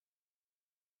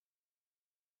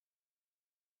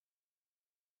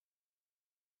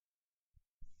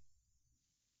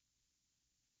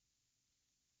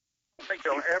don't think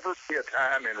there'll ever be a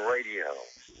time in radio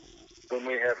when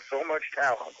we have so much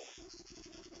talent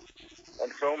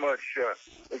and so much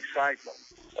excitement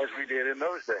as we did in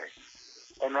those days.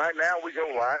 And right now we go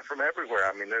live from everywhere.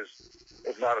 I mean,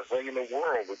 there's not a thing in the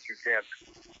world that you can't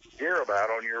hear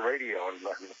about on your radio and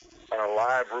a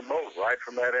live remote right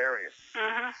from that area.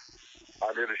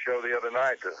 I did a show the other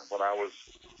night when I was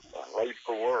late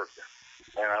for work,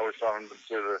 and I was talking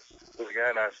to the guy,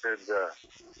 and I said,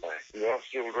 you all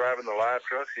still driving the live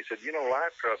trucks? He said, you know,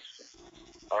 live trucks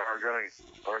are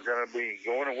gonna be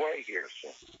going away here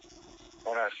soon.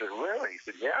 And I said, really? He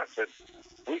said, yeah. I said,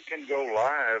 we can go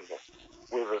live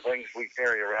with the things we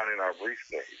carry around in our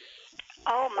briefcase.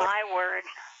 Oh, my word.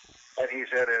 And he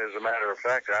said, as a matter of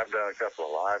fact, I've done a couple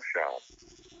of live shots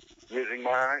using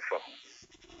my iPhone.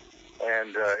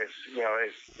 And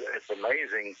it's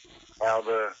amazing how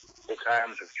the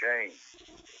times have changed.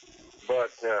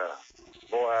 But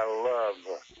boy, I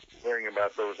love hearing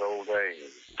about those old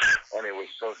days, and it was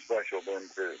so special then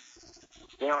too.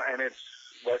 You know, and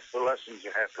that's the lessons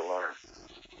you have to learn.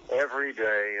 Every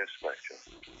day is special.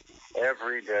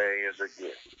 Every day is a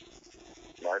gift.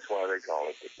 That's why they call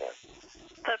it the present.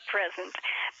 The present.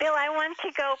 Bill, I want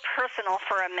to go personal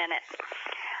for a minute.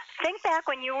 Think back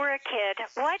when you were a kid.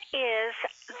 What is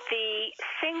the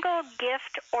single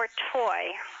gift or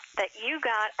toy that you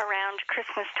got around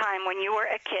Christmas time when you were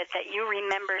a kid that you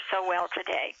remember so well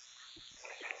today?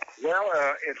 Well,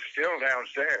 it's still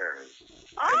downstairs.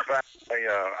 Oh. In fact, he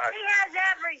has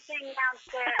everything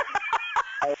downstairs.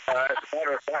 As a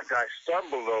matter of fact, I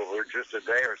stumbled over it just a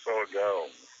day or so ago.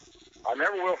 I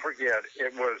never will forget,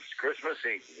 it was Christmas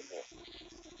Eve,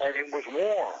 and it was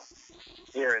warm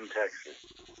here in Texas.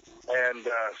 And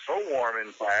so warm,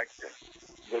 in fact,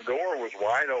 the door was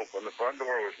wide open, the front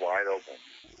door was wide open,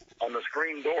 and the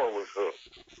screen door was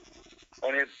hooked.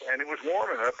 And it was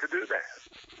warm enough to do that.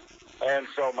 And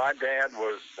so my dad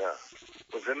was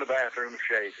in the bathroom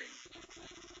shaving,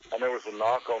 and there was a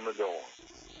knock on the door.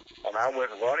 And I went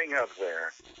running up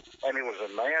there, and it was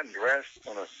a man dressed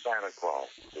in a Santa Claus.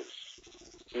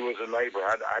 He was a neighbor.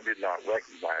 I did not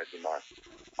recognize him.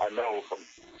 I know from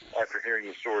after hearing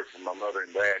the story from my mother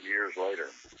and dad years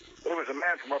later. But it was a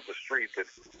man from up the street that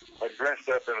had dressed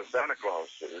up in a Santa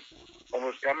Claus suit and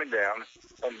was coming down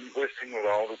and visiting with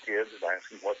all the kids and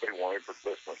asking what they wanted for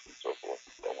Christmas and so forth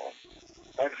and so on.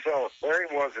 And so there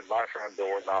he was at my front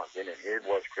door knocking, and it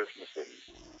was Christmas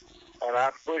Eve. And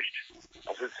I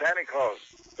said, Santa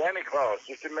Claus,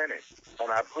 just a minute.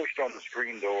 And I pushed on the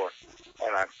screen door,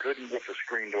 and I couldn't get the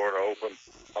screen door to open.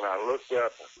 And I looked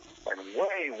up, and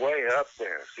way up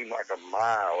there, seemed like a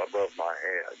mile above my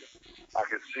head, I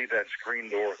could see that screen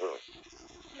door hook.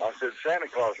 I said, Santa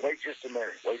Claus, wait just a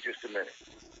minute.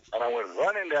 And I went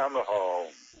running down the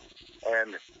hall,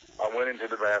 and I went into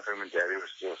the bathroom, and Daddy was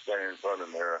still standing in front of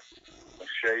the mirror,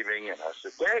 shaving, and I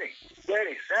said, Daddy,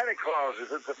 Santa Claus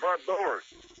is at the front door.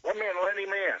 Let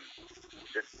him in. He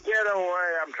said, get away,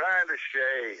 I'm trying to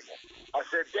shave. I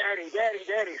said, Daddy,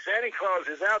 Santa Claus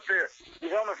is out there.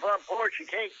 He's on the front porch. He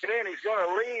can't get in. He's going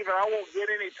to leave, and I won't get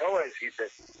any toys. He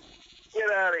said, get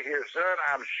out of here, son.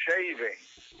 I'm shaving.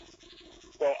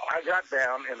 So I got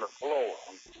down in the floor,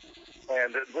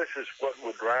 and this is what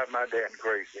would drive my dad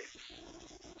crazy.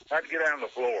 I'd get on the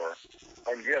floor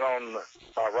and get on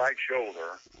my right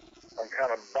shoulder and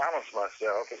kind of balance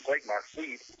myself and take my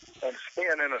feet and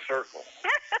spin in a circle.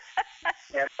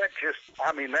 And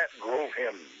that drove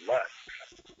him nuts.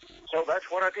 So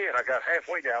that's what I did. I got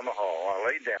halfway down the hall.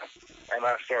 I laid down, and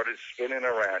I started spinning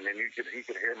around, and he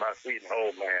could hear my feet. And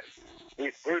oh, man, he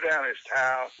threw down his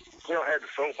towel, still had the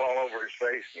soap all over his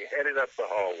face, and he headed up the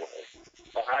hallway.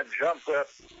 And I jumped up,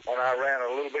 and I ran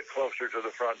a little bit closer to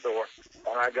the front door,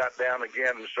 and I got down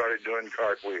again and started doing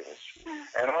cartwheels.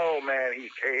 And oh, man,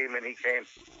 he came, and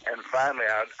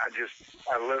finally I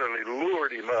literally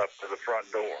lured him up to the front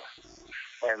door.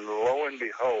 And lo and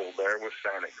behold, there was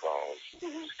Santa Claus,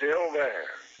 still there.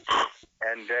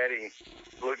 And Daddy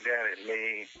looked down at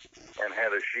me and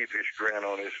had a sheepish grin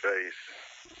on his face.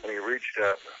 And he reached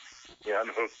up, he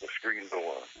unhooked the screen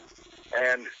door.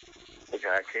 And the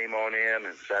guy came on in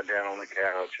and sat down on the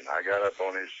couch, and I got up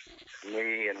on his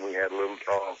knee, and we had a little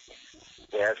talk.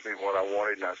 He asked me what I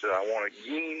wanted, and I said, I want a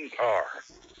green car.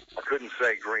 I couldn't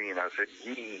say green. I said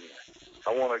green.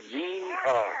 I want a green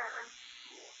car.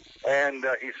 And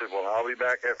he said, well, I'll be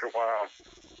back after a while,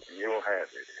 and you'll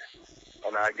have it.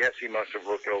 And I guess he must have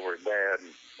looked over at Dad, and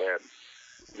Dad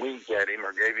winked at him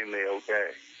or gave him the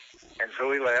okay. And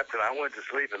so he left, and I went to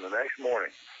sleep, and the next morning,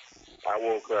 I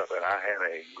woke up, and I had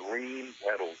a green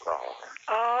pedal car.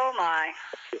 Oh, my.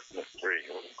 Christmas tree.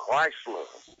 It was Chrysler.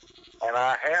 And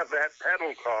I have that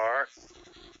pedal car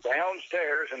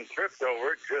downstairs and tripped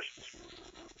over it just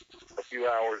a few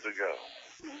hours ago.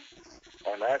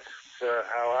 And that's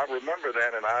how I remember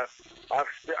that. And I've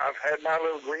had my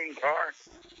little green car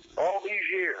all these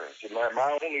years, and my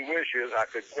only wish is I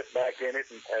could get back in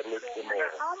it and pedal it some more.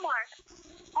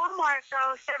 Hallmark,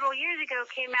 several years ago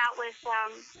came out with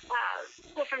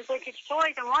different vintage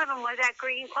toys, and one of them was that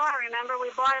green car. Remember,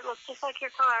 we bought it. Looked just like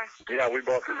your car. Yeah, we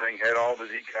bought the thing, had all the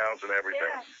decals and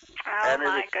everything. Yeah. Oh,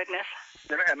 my goodness.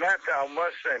 And that, I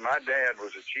must say, my dad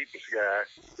was the cheapest guy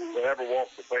that ever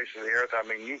walked the face of the earth. I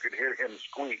mean, you could hear him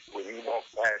squeak when he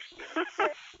walked past you.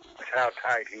 That's how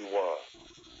tight he was.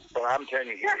 But I'm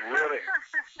telling you,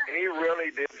 he really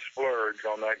did splurge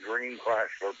on that green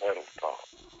Chrysler pedal top.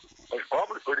 It's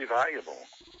probably pretty valuable,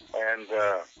 and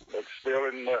it's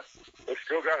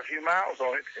still got a few miles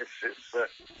on it.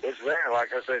 It's there.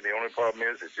 Like I said, the only problem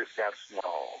is it just got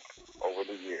small over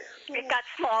the years. It got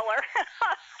smaller.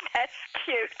 That's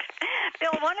cute.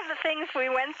 Bill, one of the things we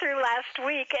went through last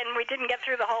week, and we didn't get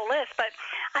through the whole list, but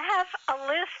I have a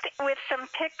list with some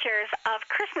pictures of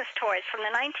Christmas toys from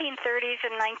the 1930s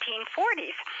and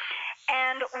 1940s.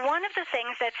 And one of the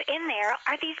things that's in there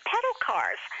are these pedal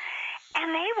cars.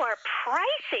 And they were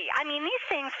pricey. I mean, these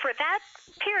things for that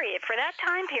period, for that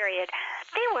time period,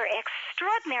 they were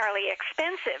extraordinarily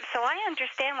expensive. So I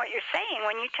understand what you're saying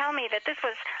when you tell me that this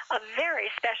was a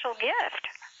very special gift.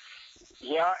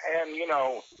 Yeah, and,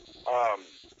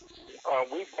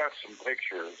 we've got some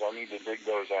pictures. I need to dig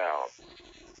those out.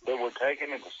 That were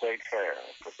taken at the State Fair,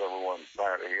 because everyone's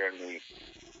tired of hearing me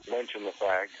mention the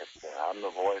fact that I'm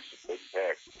the voice of Big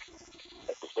Tech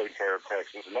at the State Fair of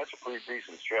Texas, and that's a pretty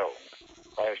decent show.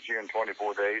 Last year in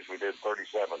 24 days, we did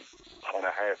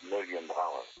 $37.5 million.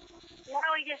 No,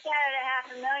 we just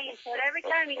added $500,000 to it. Every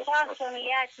time he talks to me,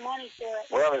 he adds money to it.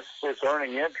 Well, it's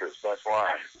earning interest, that's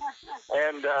why.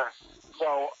 And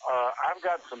so I've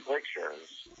got some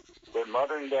pictures that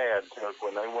Mother and Dad took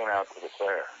when they went out to the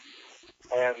fair.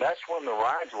 And that's when the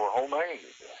rides were homemade.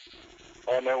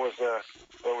 And there was a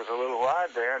little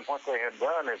ride there, and what they had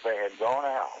done is they had gone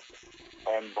out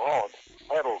and bought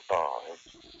pedal cars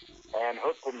and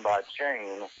hooked them by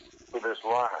chain to this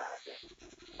ride.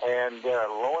 And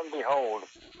lo and behold,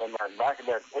 in the back of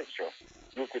that picture,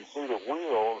 you can see the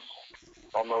wheels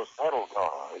on those pedal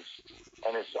cars.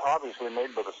 And it's obviously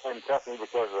made by the same company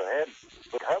because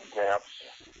the hubcaps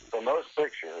from those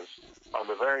pictures are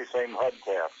the very same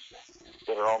hubcaps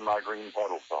that are on my green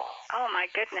pedal car. Oh, my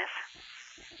goodness.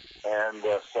 And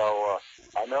so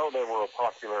I know they were a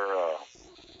popular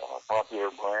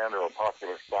brand or a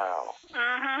popular style.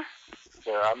 Mm-hmm.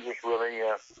 So I'm just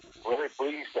really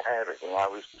pleased to have it.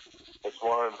 And it's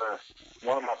one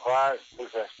of my prized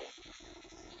possessions.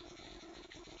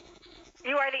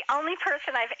 You are the only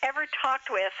person I've ever talked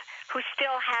with who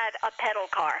still had a pedal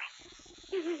car.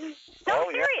 No, Oh,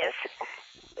 serious.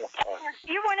 Yeah.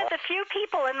 You're one of the few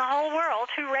people in the whole world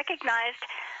who recognized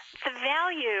the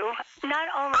value, not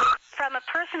only from a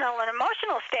personal and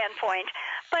emotional standpoint,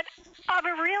 but of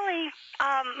a really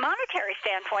monetary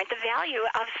standpoint, the value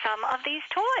of some of these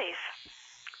toys.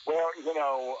 Well,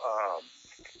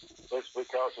 it's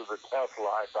because of the tough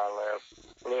life I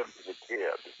lived as a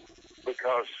kid.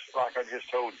 Because, like I just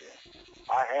told you,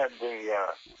 I had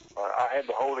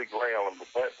the holy grail of the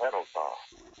pedal car.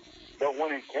 But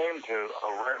when it came to a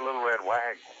little red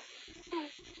wagon,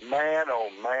 man, oh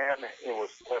man, it was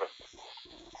pitiful.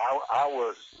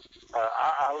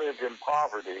 I lived in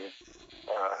poverty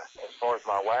as far as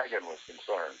my wagon was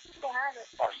concerned.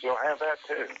 I still have that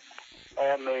too.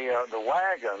 And the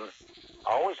wagon,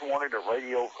 I always wanted a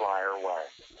radio flyer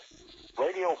wagon.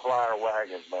 Radio flyer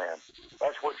wagons, man,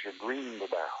 that's what you dreamed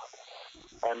about.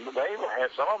 And they even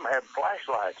had, some of them had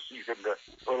flashlights. You could,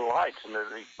 little lights, and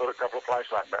you put a couple of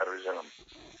flashlight batteries in them.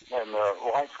 And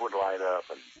the lights would light up,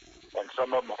 and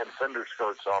some of them had fender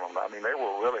skirts on them. I mean, they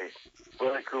were really,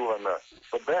 really cool. And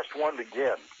the best one to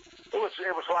get, it was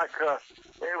like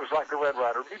the Red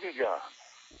Ryder BB gun.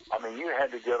 I mean, you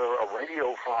had to get a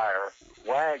radio flyer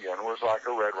wagon was like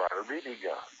a Red Ryder BB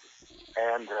gun.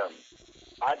 And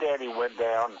my daddy went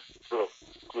down to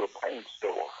a paint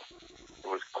store. It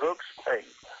was Cook's Paint.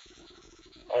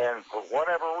 And for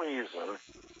whatever reason,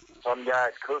 some guy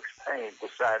at Cook's Paint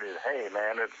decided, hey,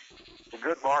 man, it's a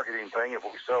good marketing thing if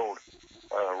we sold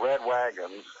red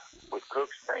wagons with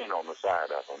Cook's Paint on the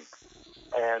side of them.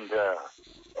 And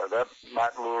that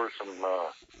might lure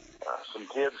some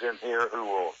kids in here who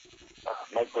will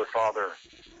make their father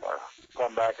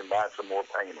come back and buy some more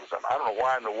paint or something. I don't know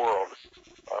why in the world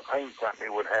a paint company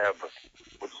would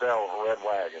sell red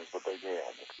wagons, but they did.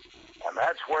 And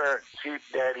that's where Cheap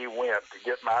Daddy went to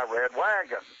get my red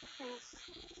wagon.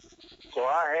 So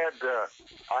I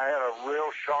had a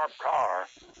real sharp car,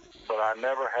 but I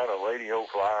never had a radio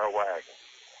flyer wagon.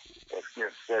 It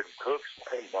said Cook's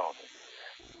paint on it.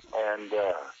 And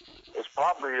it's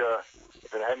probably,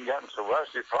 if it hadn't gotten so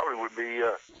rusty, it probably would be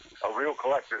a real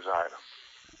collector's item.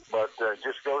 But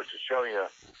just goes to show you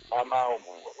how my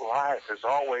life has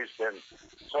always been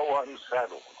so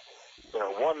unsettled.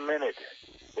 1 minute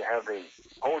you have the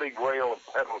holy grail of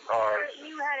pedal cars.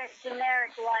 You had a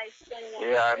generic life, didn't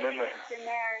you? Yeah,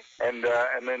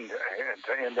 and then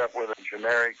to end up with a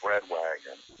generic red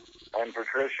wagon. And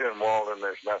Patricia and Walden,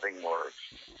 there's nothing worse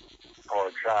for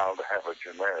a child to have a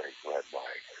generic red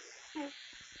wagon.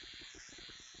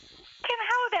 Kim,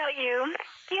 how about you?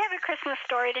 Do you have a Christmas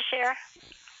story to share?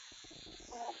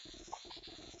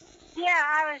 Yeah,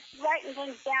 I was writing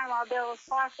things down while Bill was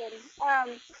talking.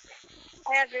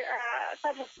 I have a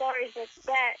couple of stories with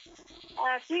that.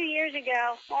 A few years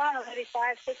ago, I don't know, maybe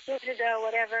 5, 6 years ago,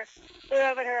 whatever, we were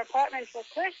over at her apartment for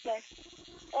Christmas,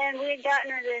 and we had gotten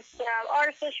her this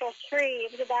artificial tree.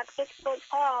 It was about 6 foot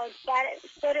tall, and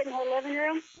stood it in her living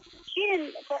room.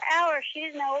 For hours, she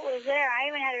didn't know it was there. I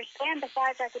even had her stand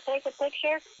beside so I could take a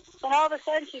picture, and all of a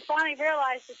sudden, she finally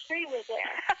realized the tree was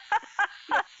there.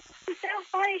 It's so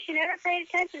funny. She never paid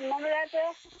attention. Remember that,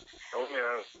 Bill? Oh,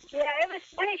 yeah. Yeah, it was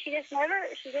funny. She just never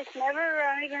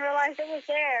even realized it was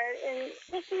there. And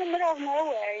just in the middle of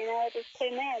nowhere, it just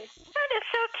came in. That is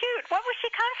so cute. What was she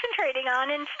concentrating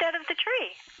on instead of the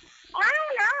tree? I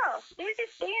don't know. She was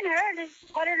just seeing her, just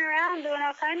puttering around, doing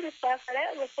all kinds of stuff. But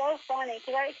it was so funny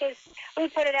because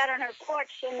we put it out on her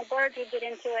porch, and the birds would get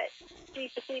into it. She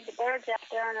used to feed the birds out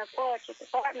there on her porch at the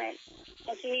apartment,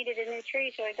 and she needed a new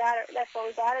tree, so that's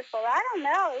what we got it for. I don't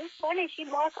know. It was funny.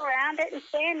 She'd walk around it and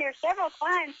stand there several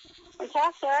times and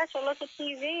talk to us or look at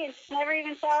TV, and just never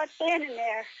even saw it standing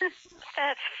there.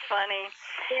 That's funny.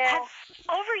 Yeah.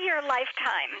 Over your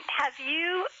lifetime, have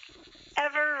you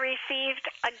ever received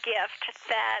a gift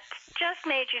that just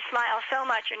made you smile so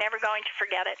much you're never going to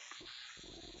forget it?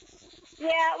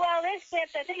 Yeah, well, this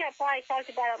gift, I think I probably talked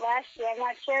about it last year, I'm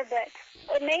not sure, but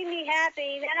it made me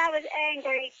happy. Then I was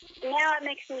angry. Now it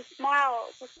makes me smile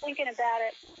just thinking about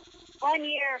it. One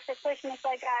year for Christmas,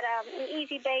 I got an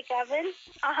easy bake oven.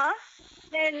 Uh-huh.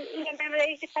 Then, remember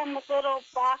they used to come with little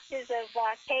boxes of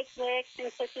cake mix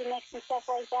and cookie mix and stuff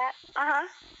like that? Uh-huh.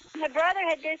 My brother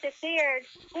had disappeared.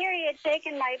 Here he had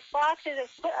taken my boxes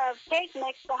of cake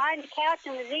mix behind the couch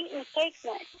and was eating the cake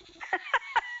mix.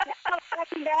 I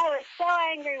was so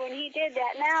angry when he did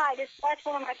that. Now that's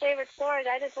one of my favorite stories.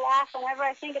 I just laugh whenever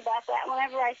I think about that.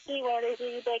 Whenever I see one of these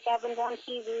easy bake ovens on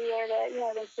TV or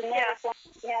the generic ones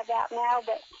we have out now.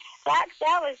 But that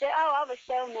was it. Oh, I was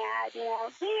so mad. He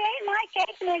ate my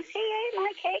cake mix. He ate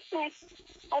my cake mix.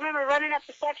 I remember running up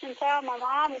the steps and telling my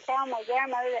mom and telling my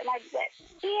grandmother that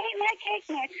he ate my cake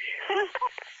mix.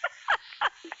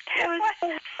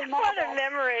 What a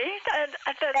memory.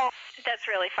 That's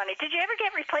really funny. Did you ever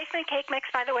get replacement cake mix,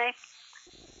 by the way?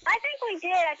 I think we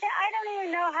did. I don't even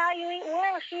know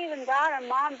where she even got them.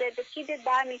 Mom did, but she did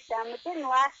buy me some. It didn't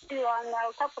last too long,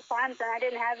 though. A couple times, and I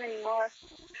didn't have any more.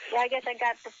 Yeah, I guess I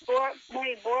got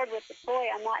maybe bored with the toy.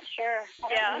 I'm not sure.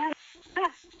 Yeah.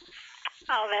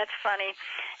 Oh, that's funny.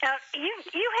 Now,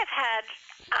 you have had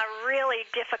a really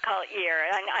difficult year.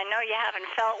 I know you haven't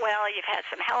felt well. You've had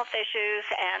some health issues,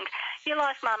 and you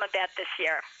lost Mama Beth this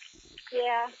year.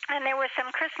 Yeah. And there were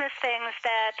some Christmas things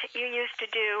that you used to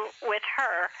do with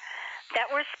her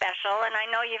that were special, and I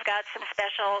know you've got some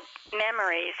special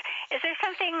memories. Is there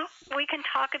something we can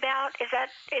talk about? Is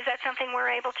that something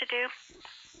we're able to do?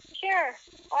 Sure.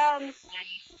 I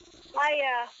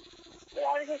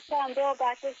was just telling Bill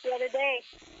about this the other day.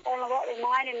 I don't know what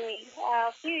reminded me.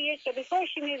 A few years ago, before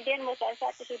she moved in with us,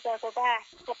 after she broke her back,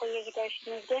 a couple of years ago,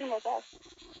 she moved in with us.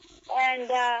 And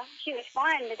she was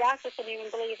fine. The doctor couldn't even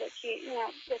believe that she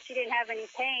didn't have any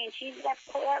pain.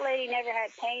 That lady never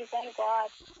had pain, thank God.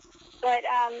 But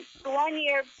one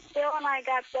year, Bill and I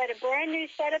got a brand new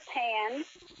set of pans,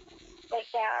 like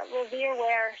Revere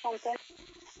ware or something.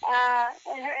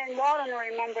 And Walden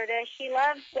remembered it. She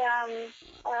loved,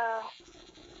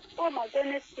 oh my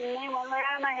goodness, the name went right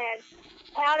out of my head.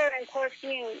 Powder and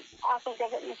perfume. I'll think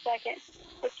of it in a second.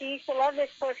 But she used to love this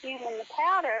perfume and the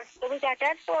powder, so we got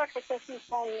that for her for Christmas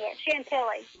one year.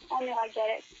 Chantilly. I knew I'd get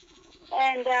it.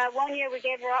 And one year we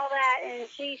gave her all that, and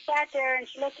she sat there and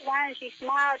she looked around and she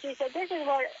smiled. She said, "This is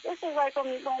like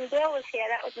when Bill was here."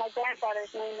 That was my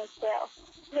grandfather's name was Bill.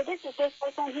 She said, "This is just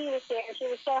like when he was here." And she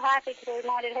was so happy because it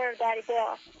reminded her of Daddy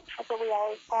Bill. That's what we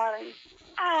always call him.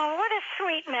 Oh, what a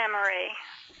sweet memory.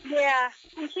 Yeah,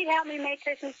 and she'd help me make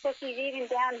Christmas cookies even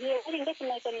down here. We didn't get to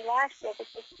make any last year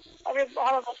because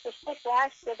all of us were sick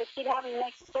last year, but she'd help me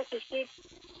make the cookies. She'd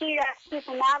scoop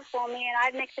them out for me, and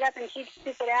I'd mix it up, and she'd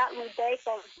scoop it out, and we'd bake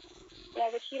them. Yeah,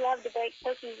 but she loved to bake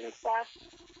cookies and stuff.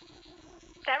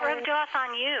 That rubbed off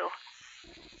on you.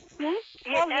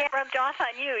 That rubbed off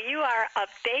on you. You are a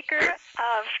baker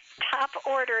of top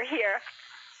order here.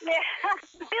 Yeah.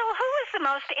 Bill, who was the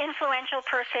most influential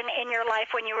person in your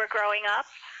life when you were growing up?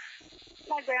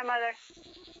 My grandmother.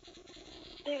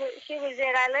 She was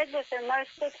it. I lived with her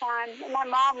most of the time. My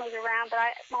mom was around,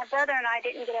 but my brother and I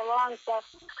didn't get along, so,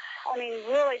 I mean,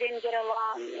 really didn't get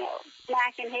along,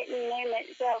 smacking, hitting, name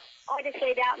it. So I just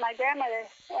stayed out with my grandmother,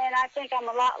 and I think I'm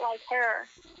a lot like her.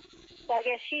 So I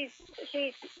guess I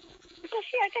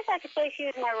guess I could say she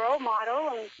was my role model,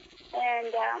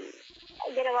 and I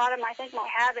get a lot of my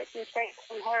habits and traits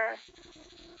from her.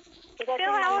 Bill,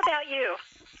 how about you?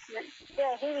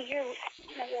 Yeah, who was your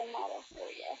role model?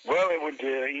 Well, it would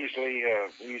easy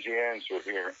answer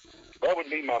here. That would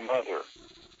be my mother,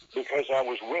 because I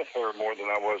was with her more than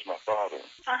I was my father.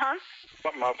 Uh-huh.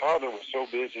 But my father was so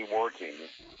busy working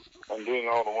and doing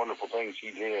all the wonderful things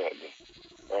he did.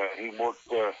 He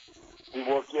worked,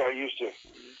 I used to,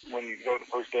 when you go the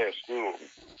first day of school,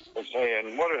 and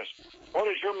saying, what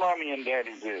does your mommy and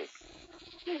daddy do?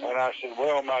 And I said,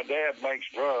 well, my dad makes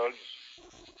drugs,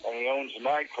 and he owns a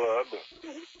nightclub,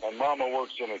 and Mama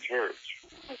works in a church.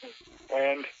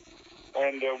 And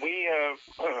we,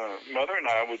 Mother and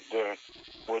I would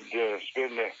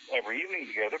spend every evening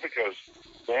together, because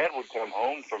Dad would come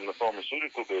home from the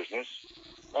pharmaceutical business,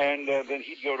 and then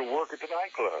he'd go to work at the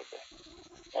nightclub.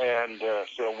 And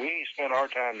so we spent our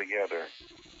time together.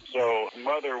 So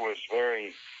Mother was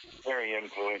very, very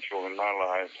influential in my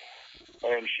life,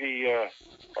 and she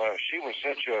was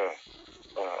such a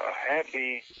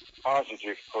happy,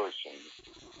 positive person.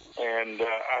 And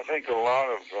I think a lot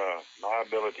of my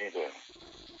ability to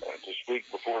speak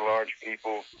before large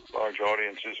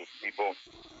audiences of people,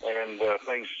 and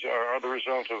things are the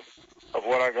result of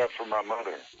what I got from my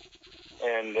mother.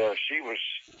 And she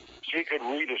could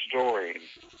read a story,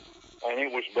 and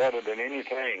it was better than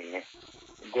anything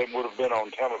that would have been on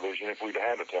television if we'd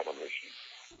had a television.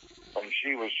 And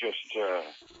she was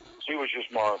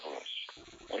just marvelous.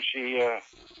 And she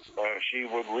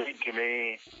would read to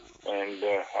me, and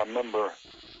I remember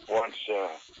once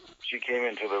she came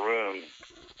into the room,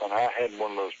 and I had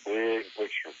one of those big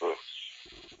picture books,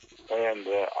 and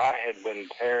I had been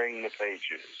tearing the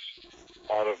pages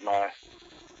out of my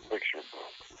picture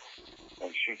book.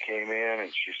 And she came in,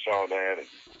 and she saw that, and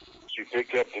she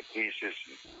picked up the pieces,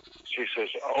 and she says,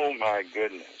 oh my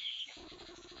goodness,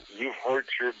 you've hurt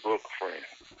your book friends.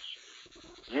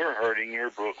 You're hurting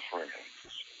your book friends.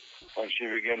 And she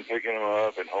began picking them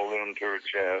up and holding them to her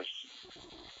chest.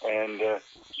 And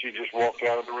she just walked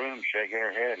out of the room shaking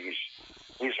her head.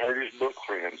 He's hurt his book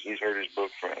friends. He's hurt his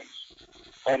book friends.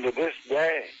 And to this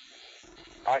day,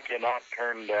 I cannot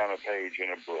turn down a page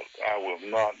in a book. I will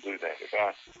not do that. If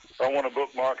I want a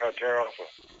bookmark, I tear off a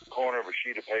corner of a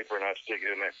sheet of paper and I stick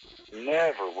it in there.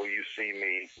 Never will you see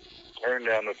me turn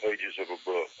down the pages of a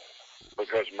book,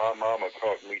 because my mama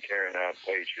caught me tearing out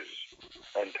pages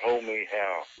and told me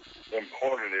how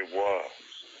important it was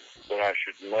that I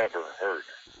should never hurt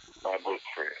my book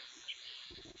friends.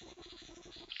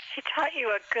 She taught you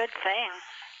a good thing.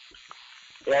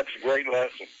 That's a great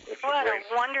lesson. What a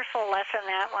wonderful lesson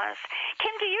that was.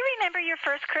 Kim, do you remember your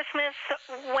first Christmas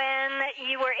when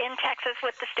you were in Texas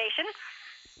with the station?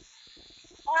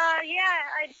 Yeah,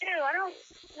 I do.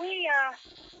 We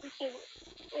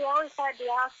always had the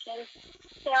option.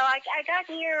 So I got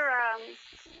here, I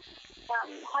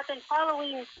think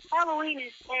Halloween is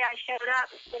the day I showed up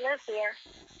to live here.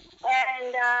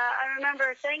 And I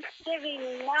remember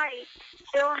Thanksgiving night,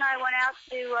 Bill and I went out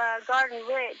to Garden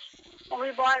Ridge, and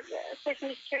we bought a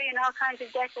Christmas tree and all kinds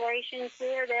of decorations.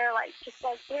 We were there just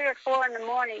like 3 or 4 in the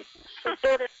morning. We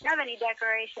still didn't have any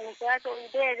decorations, so that's what we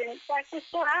did. And in fact, we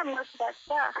still have most of that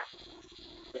stuff.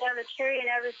 The tree and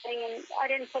everything, and I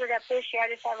didn't put it up this year. I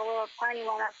just have a little tiny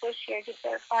one up this year, just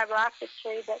a fiber optic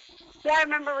tree. But yeah, I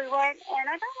remember we went, and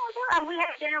I don't know, we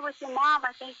had dinner with your mom.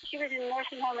 I think she was in a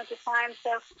nursing home at the time,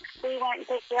 so we went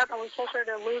and picked her up, and we took her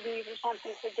to Luby's or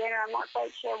something for dinner. I'm not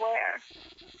quite sure where.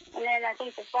 And then I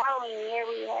think the following year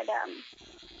we had,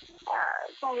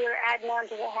 when we were adding on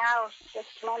to the house,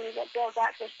 just money that Bill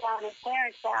got to sell in his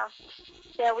parents' house.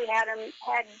 So we had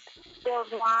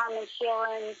Bill's mom and Sheila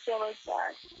and Sheila's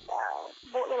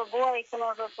little boy come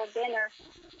over for dinner.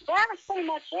 That was pretty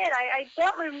much it. I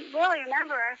don't really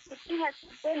remember. It seems like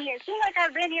I've been here. It seems like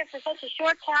I've been here for such a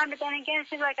short time, but then again, it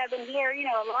seems like I've been here,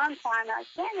 a long time. I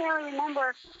can't really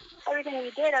remember everything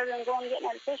we did other than going and getting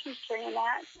on the Christmas tree and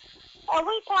that.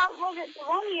 We thought, was it the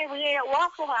one year we ate at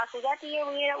Waffle House? Was that the year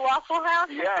we ate at Waffle House?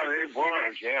 Yeah, it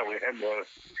was. Yeah, we had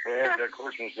the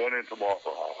Christmas dinner at the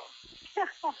Waffle House.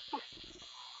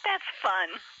 That's fun.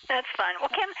 That's fun. Well,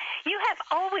 Kim, you have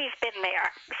always been there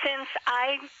since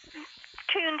I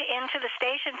tuned into the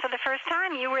station for the first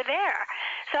time. You were there.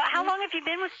 So how long have you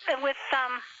been with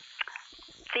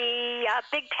the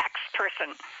big text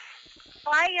person?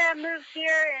 I moved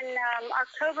here in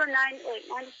October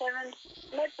 97.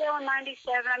 Met Bill in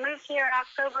 97. I moved here in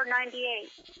October 98.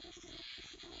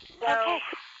 So, okay.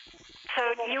 So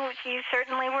you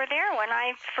certainly were there when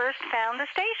I first found the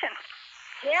station.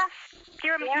 Yeah.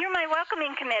 You're my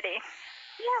welcoming committee.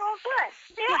 Yeah, well, good.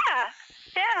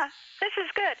 Yeah. This is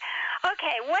good.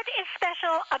 Okay, what is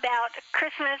special about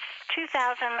Christmas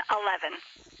 2011?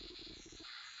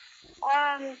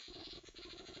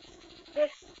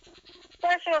 It's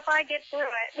special if I get through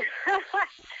it.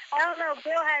 I don't know.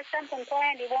 Bill has something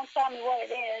planned. He won't tell me what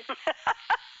it is.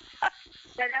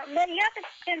 But you have to,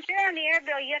 since you're on the air,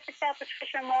 Bill, you have to tell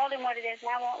Patricia and Walden what it is,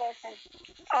 and I won't listen.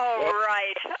 Oh,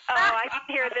 right. Oh, I can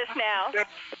hear this now.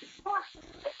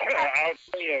 I'll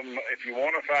tell you, if you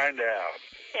want to find out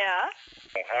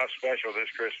how special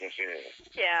this Christmas is,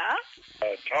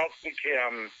 talk to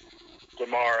Kim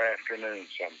tomorrow afternoon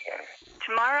sometime.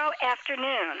 Tomorrow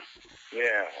afternoon?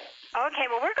 Yeah. Okay,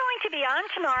 well, we're going to be on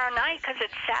tomorrow night because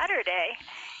it's Saturday.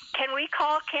 Can we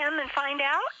call Kim and find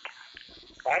out?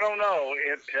 I don't know.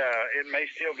 It may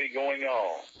still be going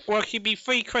on. Will she be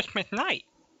free Christmas night?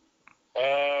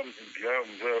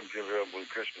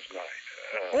 Christmas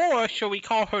night. Or should we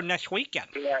call her next weekend?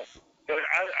 Yeah. But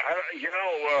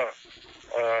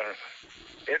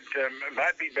it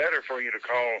might be better for you to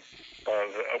call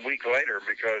a week later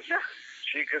because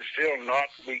she could still not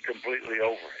be completely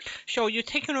over it. So you're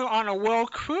taking her on a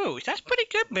world cruise. That's pretty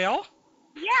good, Bill.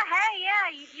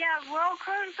 Yeah, world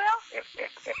cruise, Bill?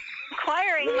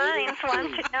 Inquiring minds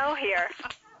want to know here.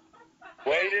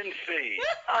 Wait and see.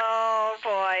 Oh,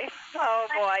 boy.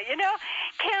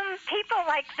 Kim, people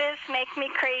like this make me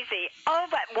crazy. Oh,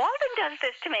 but Walden does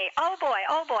this to me. Oh, boy.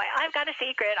 I've got a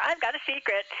secret.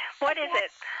 What is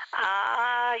it?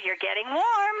 You're getting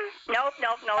warm. Nope.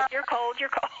 You're cold.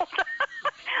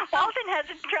 Walden has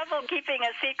trouble keeping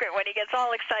a secret when he gets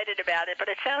all excited about it, but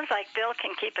it sounds like Bill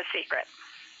can keep a secret.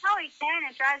 Oh, he can.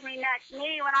 It drives me nuts.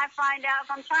 Me, when I find out,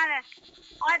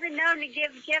 I've been known to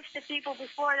give gifts to people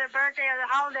before their birthday or the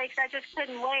holiday because I just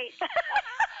couldn't wait.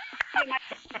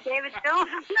 Gave it to them.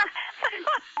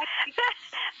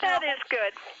 That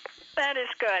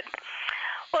is good.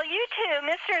 Well, you two,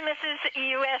 Mr. and Mrs.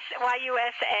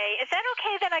 YUSA, is that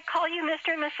okay that I call you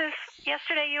Mr. and Mrs.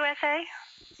 Yesterday USA?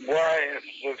 Why, it's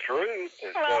the truth.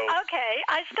 Well, okay.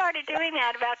 I started doing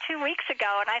that about 2 weeks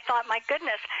ago, and I thought, my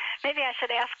goodness, maybe I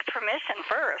should ask permission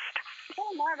first.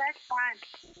 Oh, no, that's fine.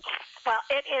 Well,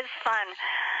 it is fun.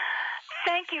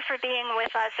 Thank you for being with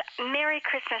us. Merry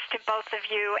Christmas to both of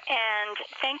you, and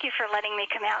thank you for letting me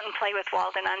come out and play with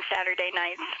Walden on Saturday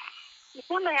nights.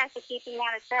 Somebody has to keep him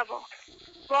out of trouble.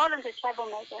 Walden's a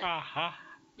troublemaker.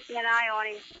 Keep an eye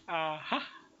on him.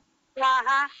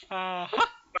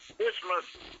 Christmas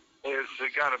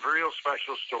has got a real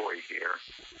special story here,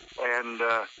 and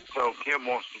so Kim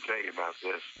wants to tell you about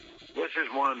this. This is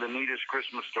one of the neatest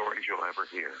Christmas stories you'll ever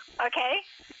hear. Okay.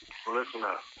 Listen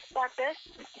up. About this?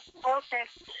 Okay.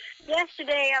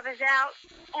 Yesterday I was out,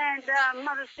 and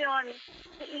I was feeling,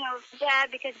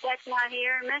 bad because Bet's not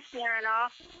here, and missing her and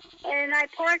all. And I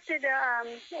parked at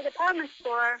a department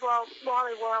store,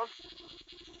 Wally World.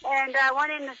 And I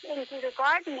went into the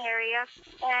garden area,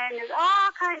 and there's all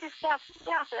kinds of stuff.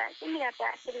 Yeah, for that. Give me that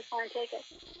back. Give me one and take it.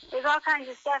 There's all kinds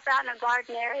of stuff out in the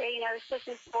garden area, there's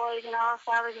Christmas toys and all.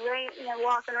 So I was really,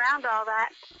 walking around all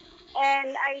that.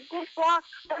 And I just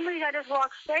walked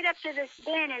straight up to this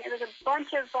bin, and it was a bunch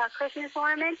of Christmas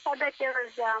ornaments. I bet there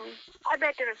was 1,000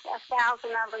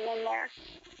 of them in there.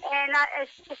 And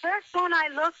the first one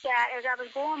I looked at as I was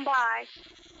going by,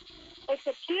 it's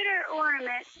a pewter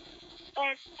ornament. And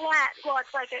it's flat. Well,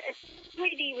 it's like a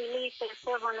 3D release, but it's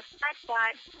sort of on the flat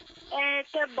side. And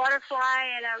it's a butterfly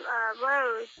and a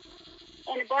rose.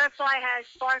 And the butterfly has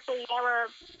sparkly yellow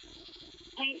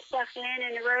paint stuff in,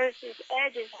 and the rose's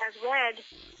edges has red.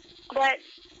 But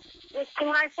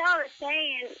when I saw it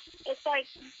saying, it's like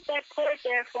that put it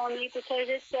there for me because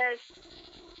it says,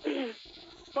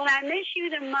 when I miss you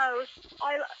the most,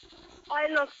 I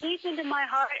look deep into my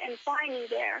heart and find you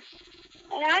there.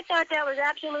 And I thought that was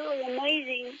absolutely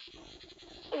amazing,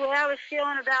 what I was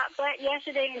feeling about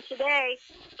yesterday and today.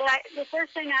 The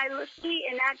first thing I see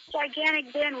in that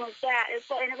gigantic bin was that.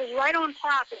 And it was right on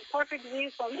top. It's a perfect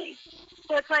view for me.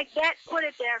 So it's like that put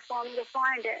it there for me to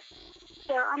find it.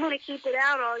 So I'm going to keep it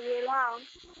out all year long.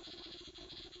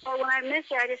 But when I miss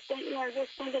it, I just think,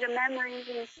 just think of the memories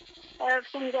and of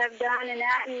things I've done and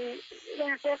that. And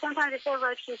sometimes it feels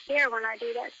like she's here when I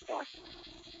do that stuff.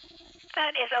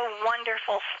 That is a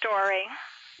wonderful story.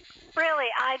 Really,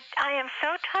 I am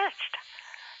so touched.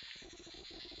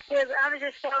 Yeah, I was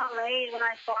just so amazed when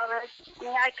I saw this. I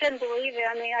mean, I couldn't believe it.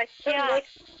 I mean, I couldn't wait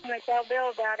to tell Bill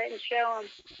about it and show him.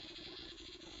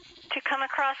 To come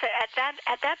across it at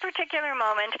that particular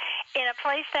moment in a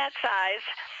place that size.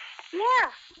 Yeah.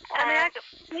 And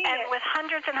with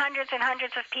hundreds and hundreds and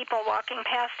hundreds of people walking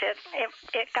past it,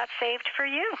 it got saved for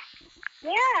you.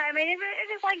 Yeah, I mean, it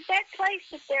was like that place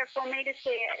was there for me to see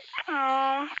it.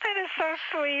 Oh, that is so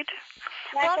sweet.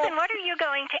 Walden, what are you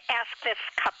going to ask this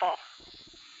couple?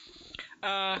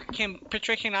 Can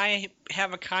Patricia and I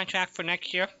have a contract for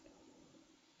next year?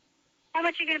 How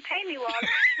much are you going to pay me, Walden?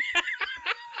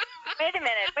 Wait a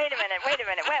minute. Whoa.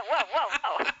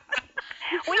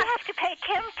 We have to pay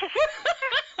Kim to...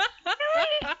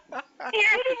 Really? You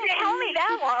didn't tell me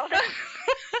that, Walden.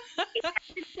 He has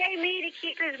to pay me to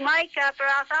keep his mic up, or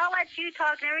else I'll let you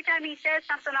talk, and every time he says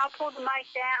something, I'll pull the mic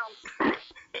down.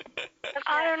 Okay.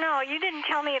 I don't know. You didn't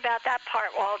tell me about that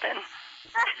part, Walden.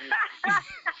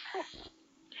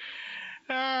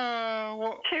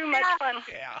 Too much fun.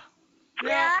 Yeah.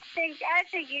 Yeah, I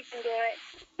think you can do it.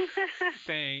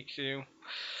 Thank you.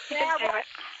 Yeah, well,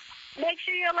 make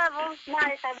sure your level's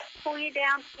nice. I won't pull you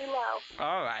down too low.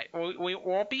 All right.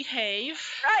 We'll behave.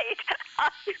 Right.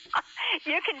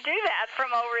 You can do that from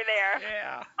over there.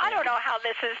 Yeah. I don't know how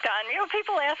this is done.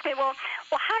 People ask me, well,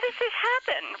 how does this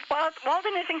happen? Well,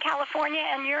 Walden is in California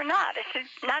and you're not. I said,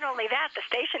 not only that, the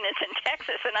station is in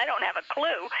Texas and I don't have a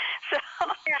clue. So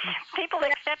people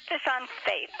accept this on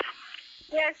faith.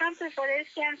 Yeah, some people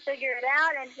just can't figure it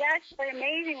out, and that's pretty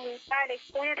amazing when you try to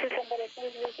explain it to somebody,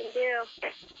 things we can do.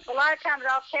 A lot of times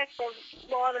I'll check the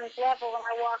Walden's level when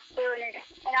I walk through, and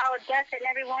I'll adjust it, and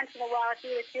every once in a while it's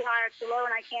either too high or too low,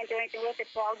 and I can't do anything with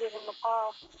it, so I'll give him a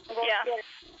call. And we'll get it.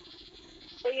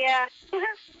 But yeah, so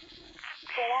that's,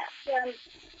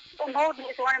 I'm holding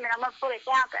this ornament, I'm going to put it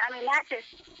down, but I mean,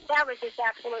 that was just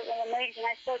absolutely amazing.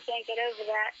 I still can't get over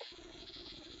that.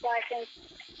 So I think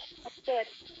that's good.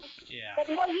 Yeah. But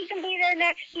well, you can be there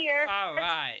next year. All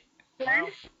right. Well,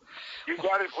 you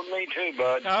got it for me too,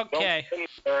 bud. Okay. Don't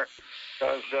stay there,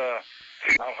 because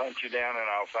I'll hunt you down and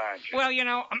I'll find you.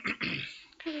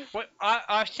 Well,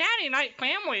 our Saturday night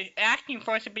family is asking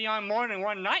for us to be on more than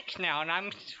one night now, and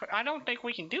I don't think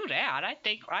we can do that. I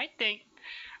think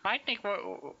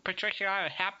Patricia and I are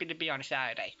happy to be on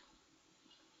Saturday.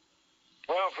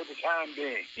 Well, for the time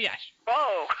being. Yes.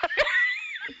 Whoa.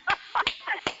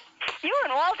 You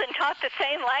and Walden talk the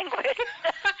same language.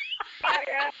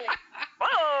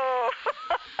 Whoa.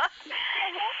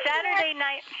 Saturday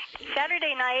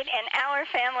night, and our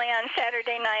family on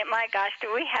Saturday night. My gosh,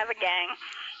 do we have a gang?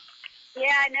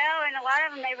 Yeah, I know, and a lot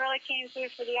of them, they really came through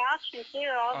for the auction,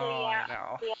 too. All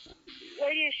the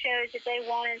radio shows that they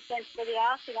won and sent for the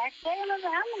auction. I can't remember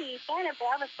how many you sent it,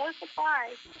 but I was so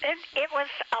surprised. It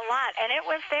was a lot, and it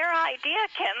was their idea,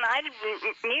 Kim.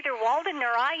 Neither Walden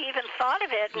nor I even thought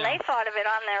of it, and they thought of it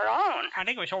on their own. I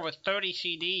think it was over 30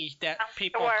 CDs that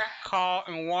people call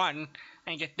and won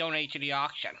and just donate to the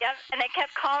auction. Yep, and they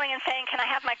kept calling and saying, "Can I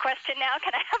have my question now?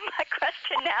 Can I have my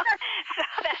question now?"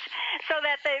 so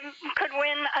that they could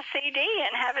win a CD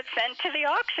and have it sent to the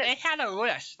auction. They had a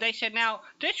list. They said, now,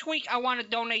 this week I want to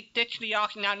donate this to the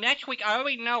auction. Now, next week I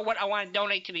already know what I want to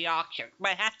donate to the auction,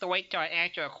 but I have to wait till I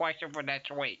answer a question for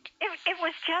next week. It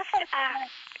was just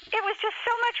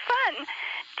so much fun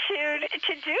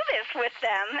to do this with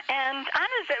them. And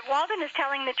honestly, Walden is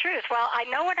telling the truth. Well, I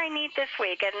know what I need this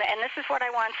week, and this is what I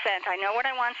want sent. I know what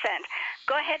I want sent.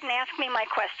 Go ahead and ask me my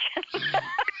question.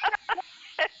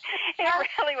 It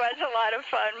really was a lot of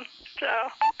fun. So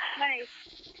nice.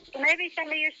 Maybe some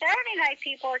of your Saturday night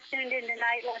people are tuned in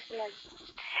tonight listening.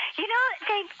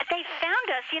 They found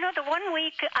us. The one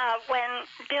week when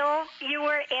Bill, you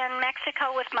were in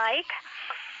Mexico with Mike.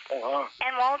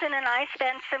 And Walden and I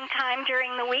spent some time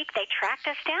during the week. They tracked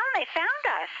us down. They found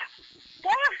us.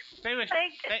 Yeah. They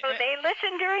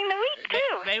listened during the week,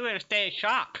 too. They were in a state of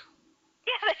shock.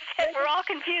 Yeah, they said we're all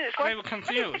confused. They were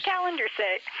confused. What does the calendar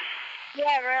say?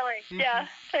 Yeah, really. Mm-hmm. Yeah,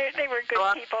 they were good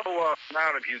people. I'm so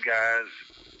proud of you guys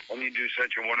when you do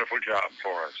such a wonderful job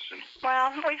for us.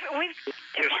 Well, we've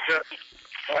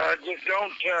Just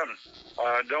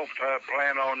don't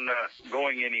plan on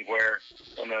going anywhere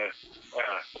in the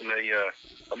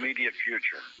immediate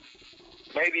future.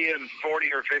 Maybe in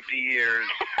 40 or 50 years,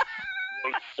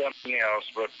 we'll do something else.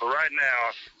 But for right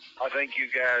now, I think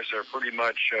you guys are pretty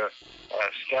much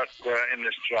stuck in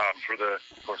this job for the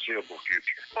foreseeable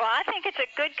future. Well, I think it's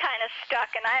a good kind of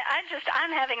stuck, and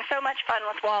I'm having so much fun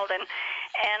with Walden,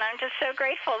 and I'm just so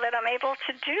grateful that I'm able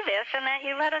to do this and that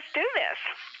you let us do this.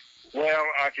 Well,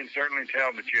 I can certainly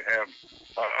tell that you have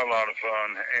a lot of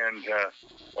fun, and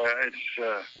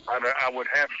I would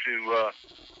have to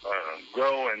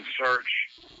go and search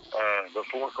the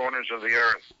four corners of the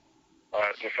earth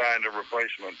to find a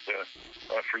replacement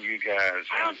for you guys.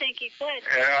 I don't think you could.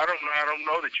 I don't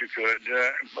know that you could.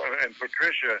 And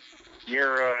Patricia,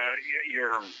 your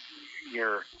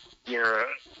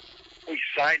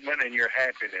excitement and your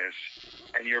happiness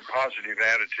and your positive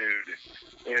attitude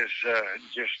is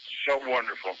just so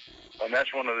wonderful. And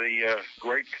that's one of the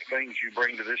great things you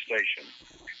bring to this station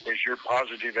is your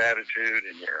positive attitude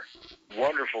and your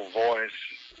wonderful voice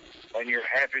and your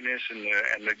happiness and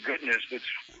the goodness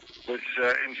that's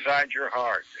inside your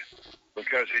heart,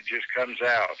 because it just comes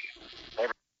out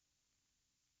every